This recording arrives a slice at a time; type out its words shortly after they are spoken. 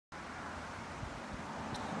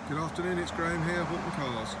Good afternoon, it's Graham here, Horton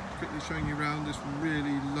Cars. Quickly showing you around this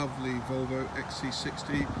really lovely Volvo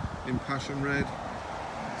XC60 in passion red.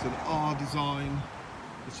 It's an R design,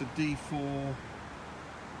 it's a D4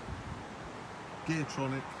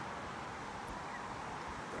 Geartronic,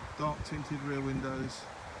 dark tinted rear windows,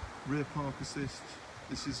 rear park assist.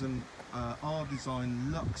 This is an R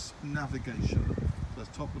design Luxe Navigation, that's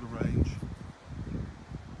top of the range.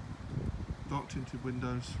 Dark tinted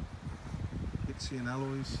windows, Ixion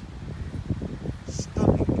alloys,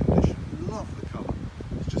 stunning condition, love the colour,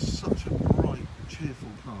 it's just such a bright, cheerful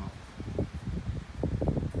car.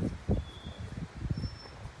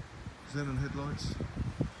 Xenon headlights,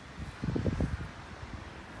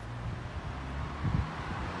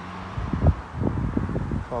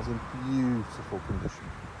 car's in beautiful condition,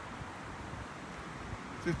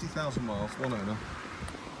 50,000 miles, one owner,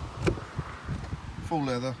 full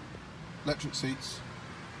leather, electric seats,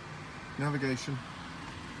 navigation,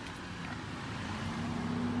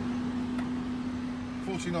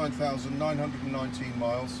 49,919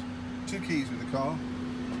 miles, 2 keys with the car,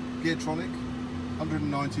 Geartronic,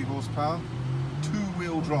 190 horsepower,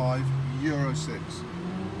 2-wheel drive, Euro 6.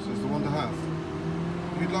 So it's the one to have.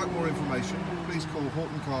 If you'd like more information, please call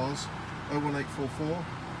Horton Cars 01844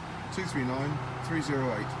 239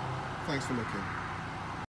 308. Thanks for looking.